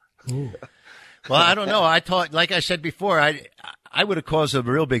 Ooh. Well, I don't know. I thought, like I said before, I would have caused a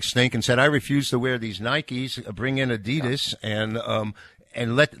real big stink and said I refuse to wear these Nikes, bring in Adidas,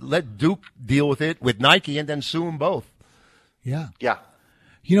 and let Duke deal with it with Nike, and then sue them both. Yeah. Yeah.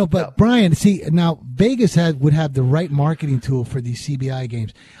 But Brian, see, now Vegas would have the right marketing tool for these CBI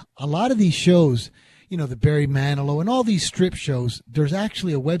games. A lot of these shows, the Barry Manilow and all these strip shows, there's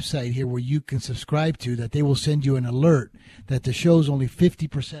actually a website here where you can subscribe to that they will send you an alert that the show's only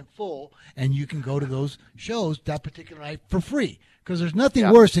 50% full, and you can go to those shows that particular night for free. Because there's nothing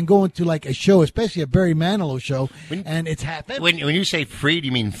worse than going to like a show, especially a Barry Manilow show, and it's half empty. When you say free, do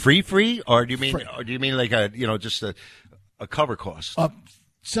you mean free, or do you mean like just a cover cost?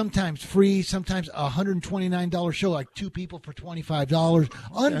 Sometimes free, sometimes a $129 show, like 2 people for $25.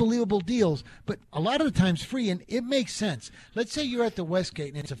 Unbelievable deals, but a lot of the times free, and it makes sense. Let's say you're at the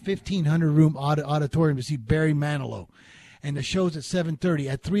Westgate, and it's a 1,500-room auditorium to see Barry Manilow, and the show's at 7:30.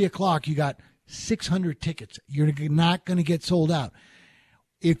 At 3 o'clock, you got 600 tickets. You're not going to get sold out.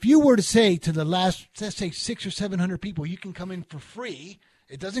 If you were to say to the last, let's say 600 or 700 people, you can come in for free.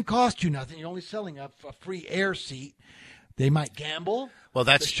 It doesn't cost you nothing. You're only selling a free air seat. They might gamble. Well,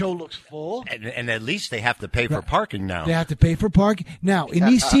 the show looks full. And at least they have to pay for parking now. They have to pay for parking. Now, in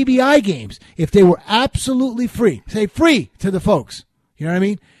these CBI games, if they were absolutely free, say free to the folks, you know what I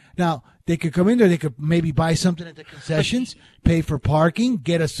mean? Now, they could come in there, they could maybe buy something at the concessions, pay for parking,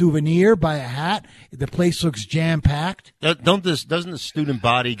 get a souvenir, buy a hat. The place looks jam-packed. Doesn't the student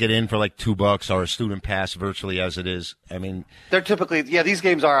body get in for like $2 or a student pass virtually as it is? I mean, they're typically, these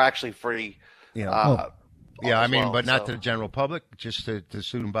games are actually free. But not to the general public, just to the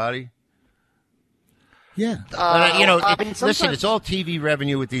student body. Yeah. Listen, it's all TV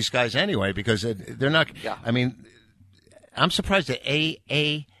revenue with these guys anyway, because they're not. Yeah. I mean, I'm surprised that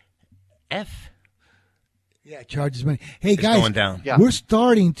AAF. Yeah, charges money. Hey, guys, going down. We're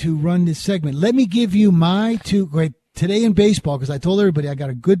starting to run this segment. Let me give you my two great today in baseball, because I told everybody I got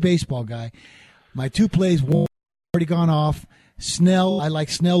a good baseball guy. My 2 plays, one already gone off. Snell, I like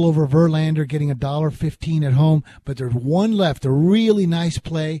Snell over Verlander, getting $1.15 at home, but there's one left, a really nice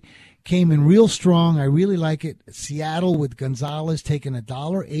play, came in real strong. I really like it. Seattle with Gonzalez taking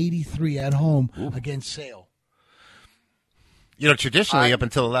 $1.83 at home against Sale. Traditionally, up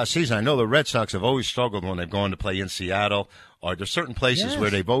until the last season, I know the Red Sox have always struggled when they've gone to play in Seattle, or there's certain places where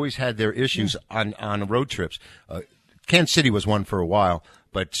they've always had their issues on road trips. Kansas City was one for a while,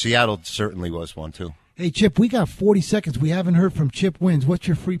 but Seattle certainly was one too. Hey, Chip, we got 40 seconds. We haven't heard from Chip Wins. What's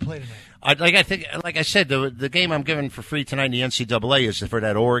your free play tonight? Like I said, the game I'm giving for free tonight in the NCAA is for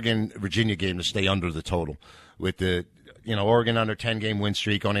that Oregon-Virginia game to stay under the total. With the Oregon under 10-game win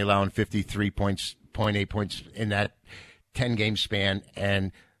streak, only allowing 53.8 points in that 10-game span,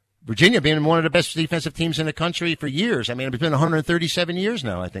 and Virginia being one of the best defensive teams in the country for years. I mean, it's been 137 years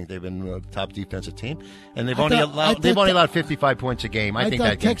now. I think they've been the top defensive team, and they've only allowed 55 points a game. I think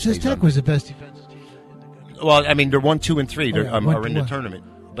that Texas Tech was the best defensive team. Well, I mean, they're 1, 2, and 3. Are in the tournament,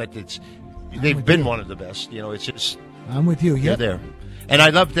 but They've been one of the best. It's just I'm with you. They're Yep. there. And I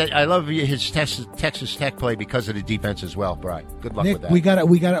love that. I love his Texas Tech play because of the defense as well, Brian. Good luck Nick, with that. we got it.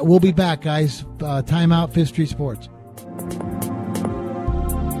 We'll be back, guys. Timeout, Fifth Street Sports.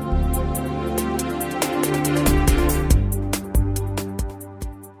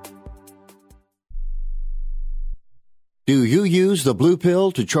 Do you use the blue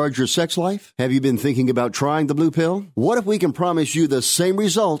pill to charge your sex life? Have you been thinking about trying the blue pill? What if we can promise you the same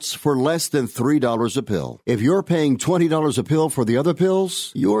results for less than $3 a pill? If you're paying $20 a pill for the other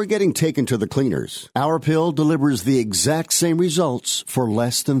pills, you're getting taken to the cleaners. Our pill delivers the exact same results for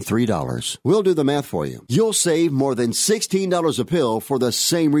less than $3. We'll do the math for you. You'll save more than $16 a pill for the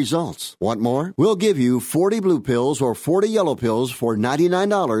same results. Want more? We'll give you 40 blue pills or 40 yellow pills for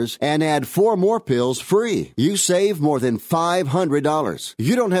 $99 and add 4 more pills free. You save more than $500.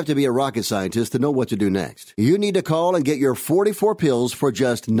 You don't have to be a rocket scientist to know what to do next. You need to call and get your 44 pills for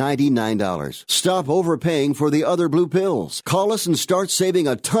just $99. Stop overpaying for the other blue pills. Call us and start saving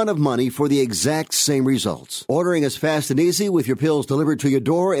a ton of money for the exact same results. Ordering is fast and easy with your pills delivered to your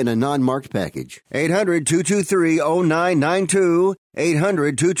door in a non-marked package. 800-223-0992.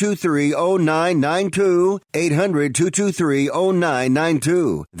 800-223-0992.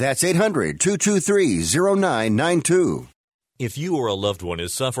 800-223-0992. That's 800-223-0992. If you or a loved one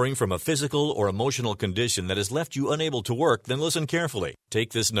is suffering from a physical or emotional condition that has left you unable to work, then listen carefully.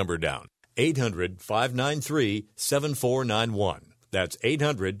 Take this number down. 800-593-7491. That's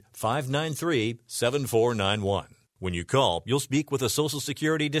 800-593-7491. When you call, you'll speak with a Social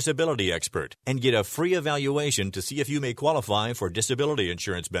Security disability expert and get a free evaluation to see if you may qualify for disability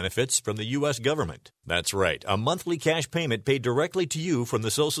insurance benefits from the U.S. government. That's right, a monthly cash payment paid directly to you from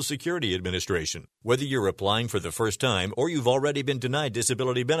the Social Security Administration. Whether you're applying for the first time or you've already been denied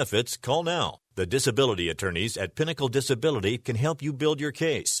disability benefits, call now. The disability attorneys at Pinnacle Disability can help you build your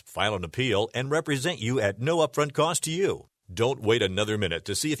case, file an appeal, and represent you at no upfront cost to you. Don't wait another minute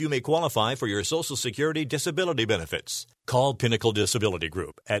to see if you may qualify for your Social Security disability benefits. Call Pinnacle Disability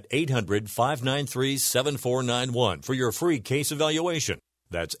Group at 800-593-7491 for your free case evaluation.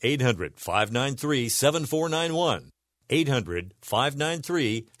 That's 800-593-7491.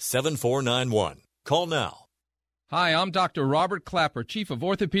 800-593-7491. Call now. Hi, I'm Dr. Robert Clapper, Chief of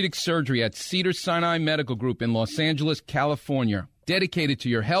Orthopedic Surgery at Cedars-Sinai Medical Group in Los Angeles, California. Dedicated to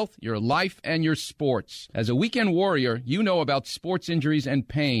your health, your life, and your sports. As a weekend warrior, you know about sports injuries and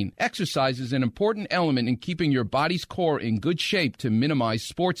pain. Exercise is an important element in keeping your body's core in good shape to minimize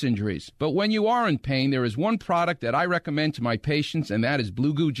sports injuries. But when you are in pain, there is one product that I recommend to my patients, and that is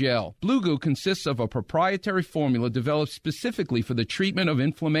Blue Goo Gel. Blue Goo consists of a proprietary formula developed specifically for the treatment of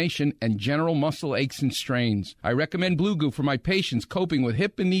inflammation and general muscle aches and strains. I recommend Blue Goo for my patients coping with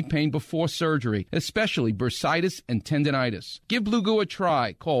hip and knee pain before surgery, especially bursitis and tendinitis. Give Blue Goo a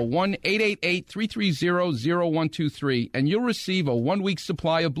try. Call 1-888-330-0123 and you'll receive a 1-week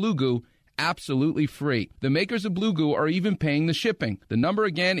supply of Blue Goo absolutely free. The makers of Blue Goo are even paying the shipping. The number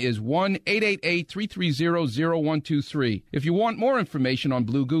again is 1-888-330-0123. If you want more information on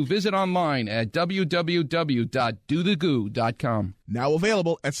Blue Goo, visit online at www.dothegoo.com. Now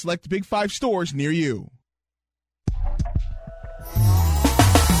available at select Big 5 stores near you.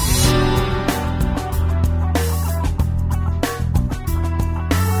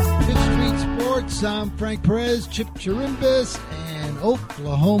 I'm Frank Perez, Chip Chirimbus, and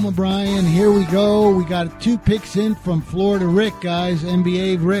Oklahoma Brian. Here we go. We got 2 picks in from Florida Rick, guys.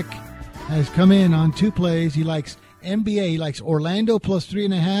 NBA Rick has come in on 2 plays. He likes NBA. He likes Orlando plus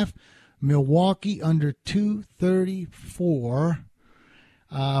 3.5, Milwaukee under 234.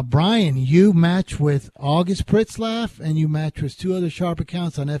 Brian, you match with August Pritzlaff, and you match with 2 other sharp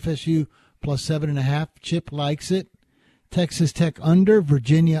accounts on FSU plus 7.5. Chip likes it. Texas Tech under,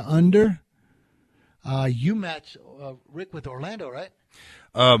 Virginia under. You match Rick with Orlando, right?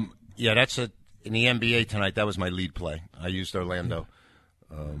 Yeah, that's in the NBA tonight. That was my lead play. I used Orlando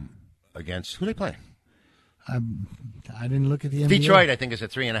against who they play. I didn't look at the NBA. Detroit, I think, is a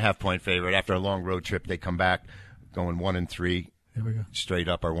 3.5-point favorite. After a long road trip, they come back going 1-3. There we go. Straight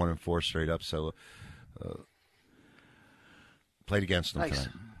up, or 1-4 straight up. So played against them tonight.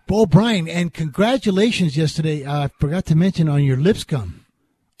 Bo Brian, and congratulations yesterday. I forgot to mention on your Lipscomb.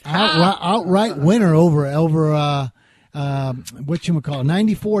 Outright winner over what you would call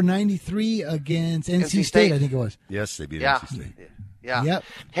 94-93 against NC State, I think it was. Yes, they beat NC State. Yeah. Yep.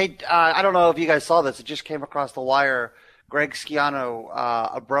 Hey, I don't know if you guys saw this. It just came across the wire. Greg Schiano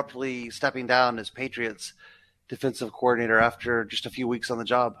abruptly stepping down as Patriots defensive coordinator after just a few weeks on the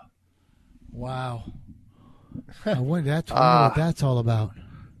job. Wow. I wonder what that's all about.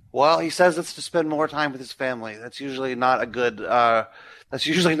 Well, he says it's to spend more time with his family. That's usually not a good. That's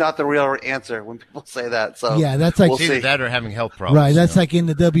usually not the real answer when people say that. So yeah, that's like we'll see. Either that or having health problems. Right, that's like in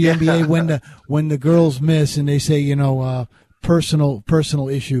the WNBA when the girls miss and they say personal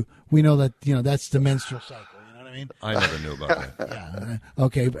issue. We know that that's the menstrual cycle. You know what I mean? I never knew about that. Yeah.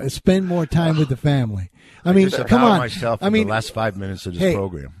 Okay, spend more time with the family. I mean, come on. Myself in the last 5 minutes of this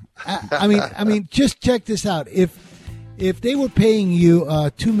program. I mean, just check this out. If they were paying you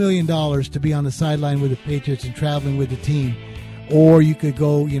 $2 million to be on the sideline with the Patriots and traveling with the team, or you could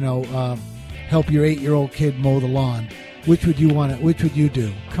go, help your 8-year-old kid mow the lawn, which would you want? Which would you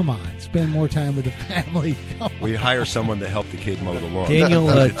do? Come on, spend more time with the family. We hire someone to help the kid mow the lawn.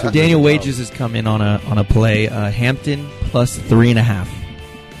 Daniel Wages has come in on a play. Hampton plus 3.5.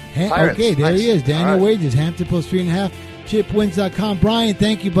 Okay, there he is. Daniel Wages, Hampton plus 3.5. ChipWins.com. Brian,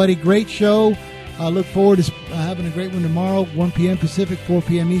 thank you, buddy. Great show. I look forward to having a great one tomorrow, 1 p.m. Pacific, 4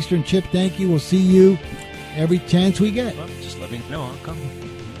 p.m. Eastern. Chip, thank you. We'll see you every chance we get. Well, just let me know. I'll come.